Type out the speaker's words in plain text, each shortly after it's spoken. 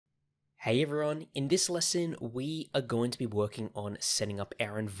Hey everyone, in this lesson we are going to be working on setting up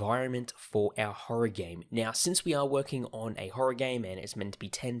our environment for our horror game. Now since we are working on a horror game and it's meant to be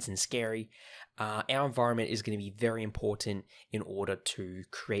tense and scary, our environment is going to be very important in order to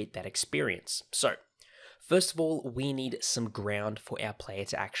create that experience. So first of all, we need some ground for our player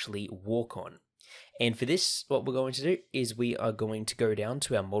to actually walk on. And for this, what we're going to do is we are going to go down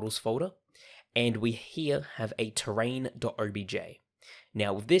to our models folder and we here have a terrain.obj.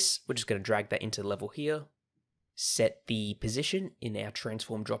 Now with this, we're just going to drag that into the level here, set the position in our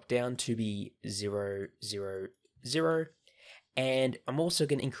transform drop down to be 0, 0, 0, and I'm also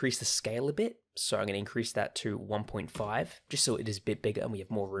going to increase the scale a bit, so I'm going to increase that to 1.5, just so it is a bit bigger and we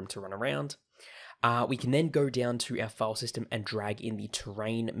have more room to run around. We can then go down to our file system and drag in the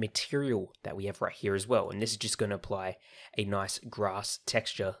terrain material that we have right here as well, and this is just going to apply a nice grass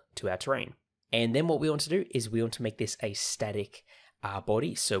texture to our terrain. And then what we want to do is we want to make this a static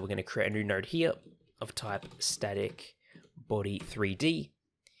body, so we're going to create a new node here of type static body 3D.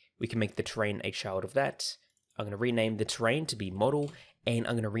 We can make the terrain a child of that. I'm going to rename the terrain to be model, and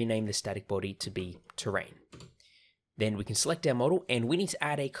I'm going to rename the static body to be terrain. Then we can select our model, and we need to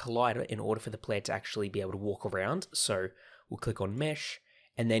add a collider in order for the player to actually be able to walk around. So we'll click on mesh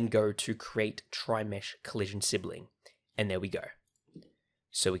and then go to create tri-mesh collision sibling, and there we go.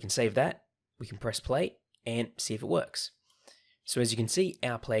 So we can save that, we can press play and see if it works. So as you can see,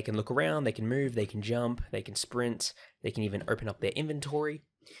 our player can look around, they can move, they can jump, they can sprint, they can even open up their inventory.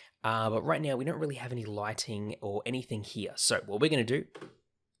 But right now we don't really have any lighting or anything here. So what we're going to do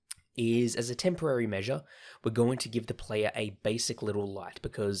is, as a temporary measure, we're going to give the player a basic little light,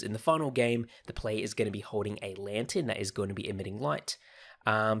 because in the final game, the player is going to be holding a lantern that is going to be emitting light.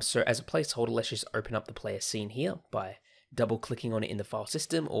 So as a placeholder, let's just open up the player scene here by double clicking on it in the file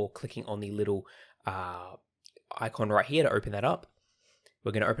system or clicking on the little icon right here to open that up.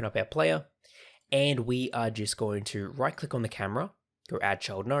 We're going to open up our player and we are just going to right click on the camera, go add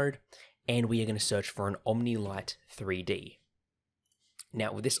child node, and we are going to search for an OmniLight 3D.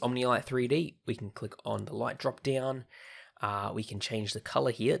 Now with this OmniLight 3D, we can click on the light drop down. We can change the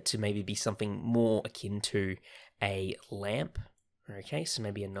color here to maybe be something more akin to a lamp. Okay, so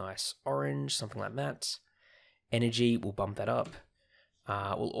maybe a nice orange, something like that. Energy, we'll bump that up.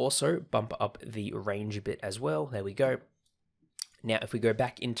 We'll also bump up the range a bit as well. There we go. Now, if we go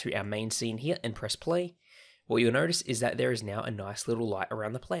back into our main scene here and press play, what you'll notice is that there is now a nice little light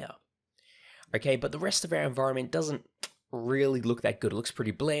around the player. Okay, but the rest of our environment doesn't really look that good. It looks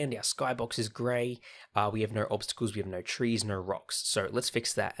pretty bland. Our skybox is gray. We have no obstacles. We have no trees, no rocks. So let's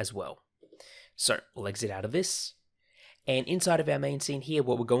fix that as well. So we'll exit out of this. And inside of our main scene here,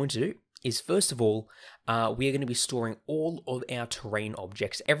 what we're going to do is, first of all, we are going to be storing all of our terrain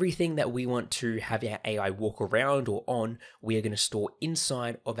objects. Everything that we want to have our AI walk around or on, we are going to store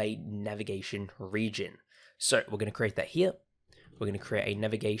inside of a navigation region. So we're going to create that here. We're going to create a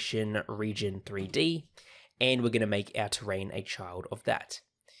navigation region 3D, and we're going to make our terrain a child of that.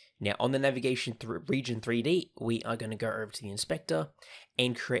 Now on the navigation region 3D, we are going to go over to the inspector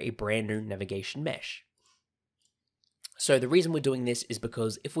and create a brand new navigation mesh. So the reason we're doing this is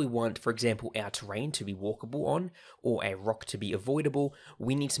because if we want, for example, our terrain to be walkable on or a rock to be avoidable,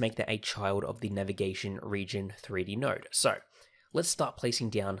 we need to make that a child of the navigation region 3D node. So let's start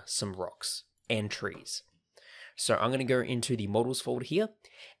placing down some rocks and trees. So I'm going to go into the models folder here,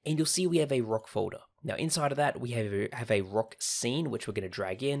 and you'll see we have a rock folder. Now inside of that, we have a rock scene, which we're going to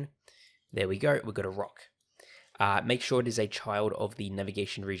drag in. There we go, we've got a rock. Make sure it is a child of the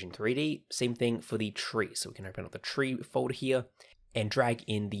navigation region 3D. Same thing for the tree. So we can open up the tree folder here and drag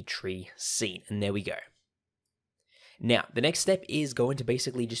in the tree scene. And there we go. Now, the next step is going to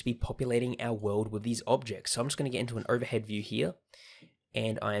basically just be populating our world with these objects. So I'm just going to get into an overhead view here.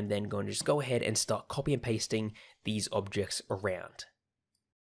 And I am then going to just go ahead and start copy and pasting these objects around.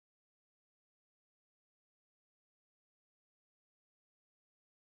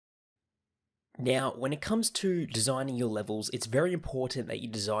 Now, when it comes to designing your levels, it's very important that you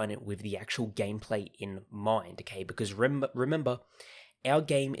design it with the actual gameplay in mind, okay? Because remember, our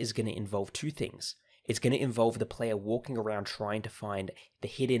game is going to involve two things. It's going to involve the player walking around trying to find the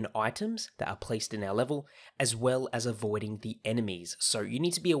hidden items that are placed in our level, as well as avoiding the enemies. So you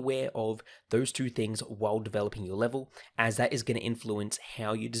need to be aware of those two things while developing your level, as that is going to influence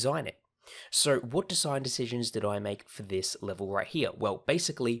how you design it. So what design decisions did I make for this level right here? Well,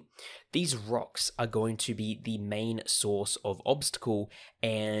 basically, these rocks are going to be the main source of obstacle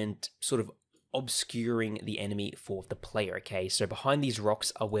and sort of obscuring the enemy for the player, okay? So behind these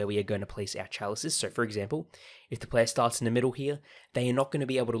rocks are where we are going to place our chalices. So for example, if the player starts in the middle here, they are not going to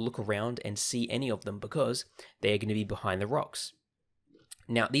be able to look around and see any of them because they are going to be behind the rocks.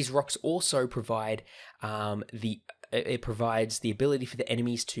 Now, these rocks also provide it provides the ability for the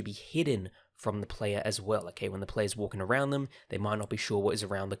enemies to be hidden from the player as well, okay? When the player's walking around them, they might not be sure what is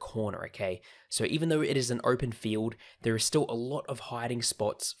around the corner, okay? So even though it is an open field, there is still a lot of hiding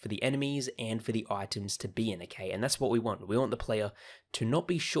spots for the enemies and for the items to be in, okay? And that's what we want. We want the player to not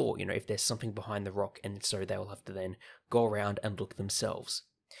be sure, if there's something behind the rock, and so they'll have to then go around and look themselves.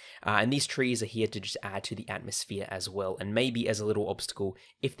 And these trees are here to just add to the atmosphere as well, and maybe as a little obstacle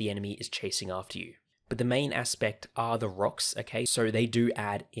if the enemy is chasing after you. But the main aspect are the rocks, okay? So they do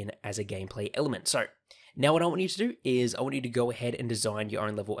add in as a gameplay element. So now what I want you to do is I want you to go ahead and design your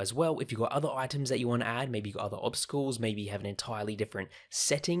own level as well. If you've got other items that you want to add, maybe you've got other obstacles, maybe you have an entirely different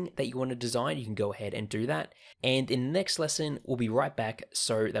setting that you want to design, you can go ahead and do that. And in the next lesson, we'll be right back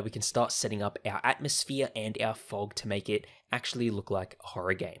so that we can start setting up our atmosphere and our fog to make it actually look like a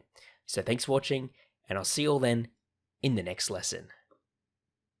horror game. So thanks for watching, and I'll see you all then in the next lesson.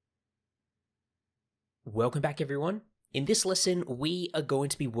 Welcome back, everyone. In this lesson, we are going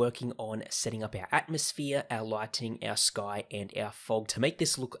to be working on setting up our atmosphere, our lighting, our sky, and our fog to make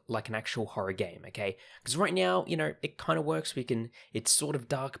this look like an actual horror game, okay? Because right now, it kind of works. It's sort of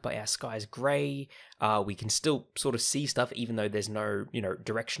dark, but our sky is grey. We can still sort of see stuff, even though there's no,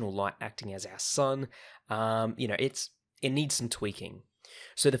 directional light acting as our sun. It needs some tweaking.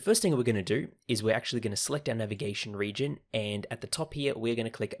 So the first thing we're going to do is we're actually going to select our navigation region, and at the top here, we're going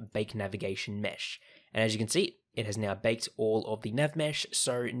to click Bake Navigation Mesh. And as you can see, it has now baked all of the nav mesh,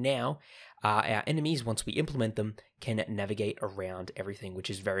 so now our enemies, once we implement them, can navigate around everything, which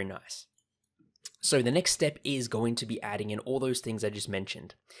is very nice. So the next step is going to be adding in all those things I just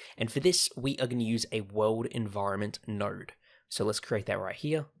mentioned. And for this, we are going to use a world environment node. So let's create that right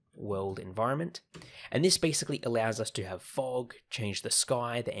here, world environment. And this basically allows us to have fog, change the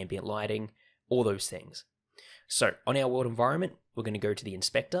sky, the ambient lighting, all those things. So on our world environment, we're going to go to the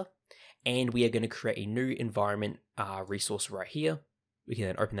inspector, and we are going to create a new environment resource right here. We can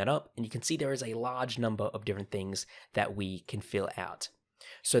then open that up, and you can see there is a large number of different things that we can fill out.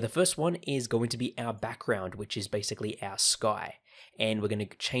 So the first one is going to be our background, which is basically our sky. And we're going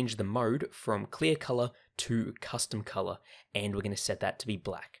to change the mode from clear color to custom color, and we're going to set that to be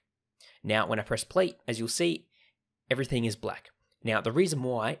black. Now, when I press play, as you'll see, everything is black. Now, the reason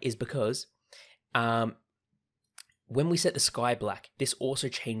why is because when we set the sky black, this also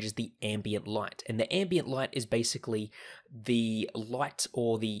changes the ambient light. And the ambient light is basically the light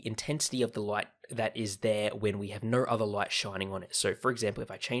or the intensity of the light that is there when we have no other light shining on it. So for example, if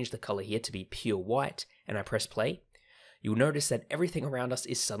I change the color here to be pure white and I press play, you'll notice that everything around us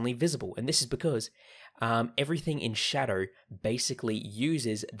is suddenly visible. And this is because everything in shadow basically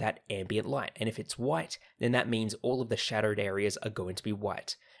uses that ambient light. And if it's white, then that means all of the shadowed areas are going to be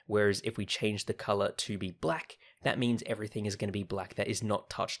white. Whereas if we change the color to be black, that means everything is going to be black that is not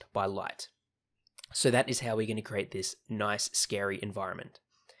touched by light. So that is how we're going to create this nice, scary environment.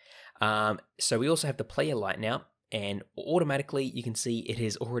 So we also have the player light now, and automatically you can see it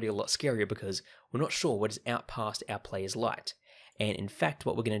is already a lot scarier because we're not sure what is out past our player's light. And in fact,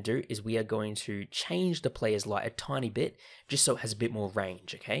 what we're going to do is we are going to change the player's light a tiny bit, just so it has a bit more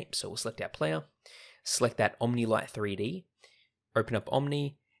range, okay? So we'll select our player, select that Omni Light 3D, open up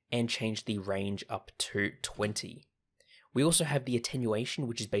Omni, and change the range up to 20. We also have the attenuation,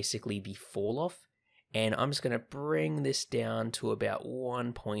 which is basically the fall off, and I'm just going to bring this down to about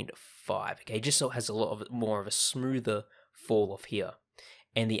 1.5, okay, just so it has a lot more of a smoother fall off here.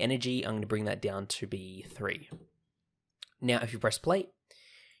 And the energy, I'm going to bring that down to be 3. Now, if you press play,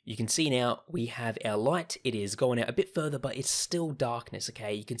 you can see now we have our light. It is going out a bit further, but it's still darkness,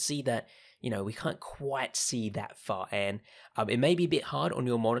 okay? You can see that, we can't quite see that far, and it may be a bit hard on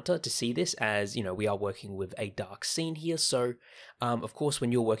your monitor to see this as, we are working with a dark scene here, so, of course,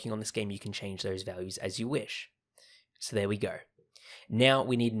 when you're working on this game, you can change those values as you wish. So there we go. Now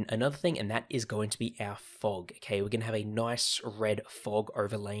we need another thing, and that is going to be our fog, okay? We're going to have a nice red fog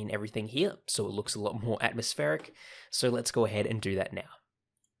overlaying everything here, so it looks a lot more atmospheric, so let's go ahead and do that now.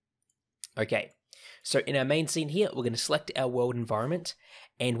 Okay, so in our main scene here, we're going to select our world environment,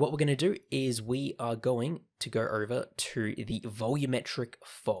 and what we're going to do is we are going to go over to the volumetric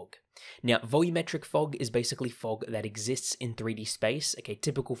fog. Now, volumetric fog is basically fog that exists in 3D space. Okay,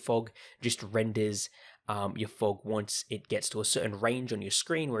 typical fog just renders your fog once it gets to a certain range on your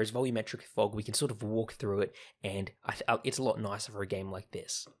screen, whereas volumetric fog, we can sort of walk through it, and it's a lot nicer for a game like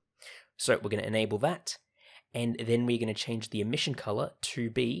this. So we're going to enable that, and then we're going to change the emission color to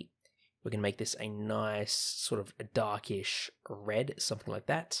be, we're going to make this a nice sort of a darkish red, something like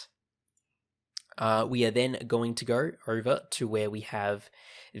that. We are then going to go over to where we have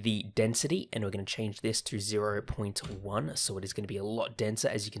the density, and we're going to change this to 0.1, so it is going to be a lot denser,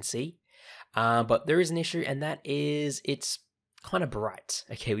 as you can see. But there is an issue, and that is it's kind of bright.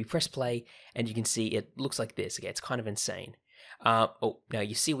 Okay, we press play, and you can see it looks like this. Okay, it's kind of insane. Now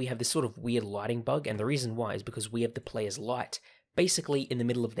you see we have this sort of weird lighting bug, and the reason why is because we have the player's light basically in the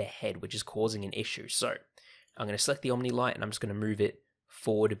middle of their head, which is causing an issue. So I'm going to select the Omni light, and I'm just going to move it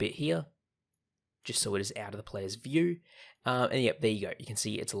forward a bit here, just so it is out of the player's view. And yep, there you go. You can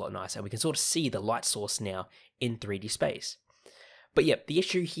see it's a lot nicer. We can sort of see the light source now in 3D space. But yep, the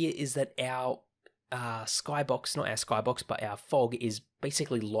issue here is that our skybox, not our skybox, but our fog is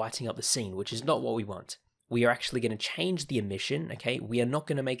basically lighting up the scene, which is not what we want. We are actually going to change the emission, okay? We are not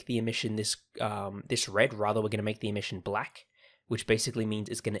going to make the emission this red, rather we're going to make the emission black, which basically means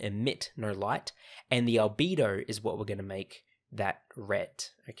it's going to emit no light. And the albedo is what we're going to make that red.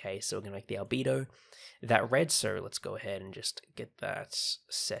 Okay, so we're going to make the albedo that red. So let's go ahead and just get that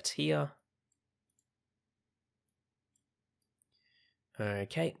set here.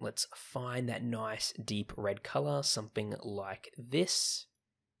 Okay, let's find that nice deep red color, something like this.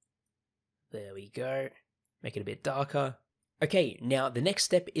 There we go. Make it a bit darker. Okay, now the next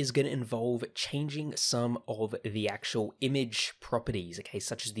step is going to involve changing some of the actual image properties, okay,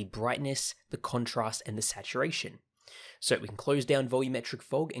 such as the brightness, the contrast, and the saturation. So we can close down volumetric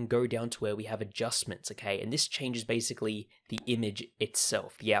fog and go down to where we have adjustments, okay? And this changes basically the image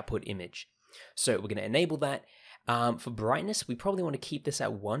itself, the output image. So we're going to enable that. For brightness, we probably want to keep this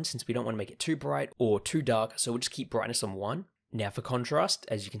at 1 since we don't want to make it too bright or too dark, so we'll just keep brightness on 1. Now for contrast,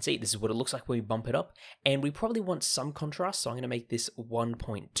 as you can see, this is what it looks like when we bump it up, and we probably want some contrast, so I'm going to make this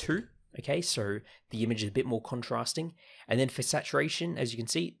 1.2, okay? So the image is a bit more contrasting. And then for saturation, as you can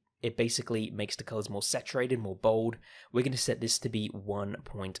see, it basically makes the colors more saturated, more bold. We're going to set this to be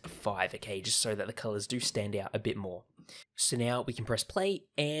 1.5, okay, just so that the colors do stand out a bit more. So now we can press play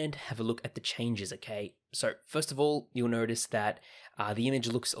and have a look at the changes, okay? So first of all, you'll notice that the image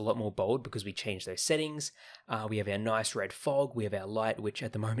looks a lot more bold because we changed those settings. We have our nice red fog, we have our light, which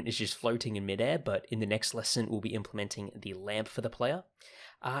at the moment is just floating in midair, but in the next lesson, we'll be implementing the lamp for the player.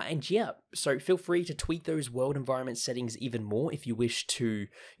 And yeah, so feel free to tweak those world environment settings even more if you wish to,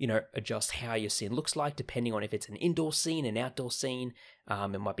 adjust how your scene looks like, depending on if it's an indoor scene, an outdoor scene,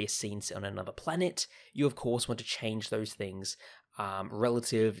 it might be a scene on another planet. You, of course, want to change those things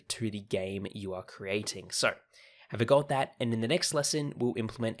relative to the game you are creating. So have a go at that, and in the next lesson, we'll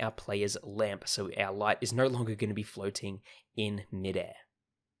implement our player's lamp, so our light is no longer going to be floating in midair.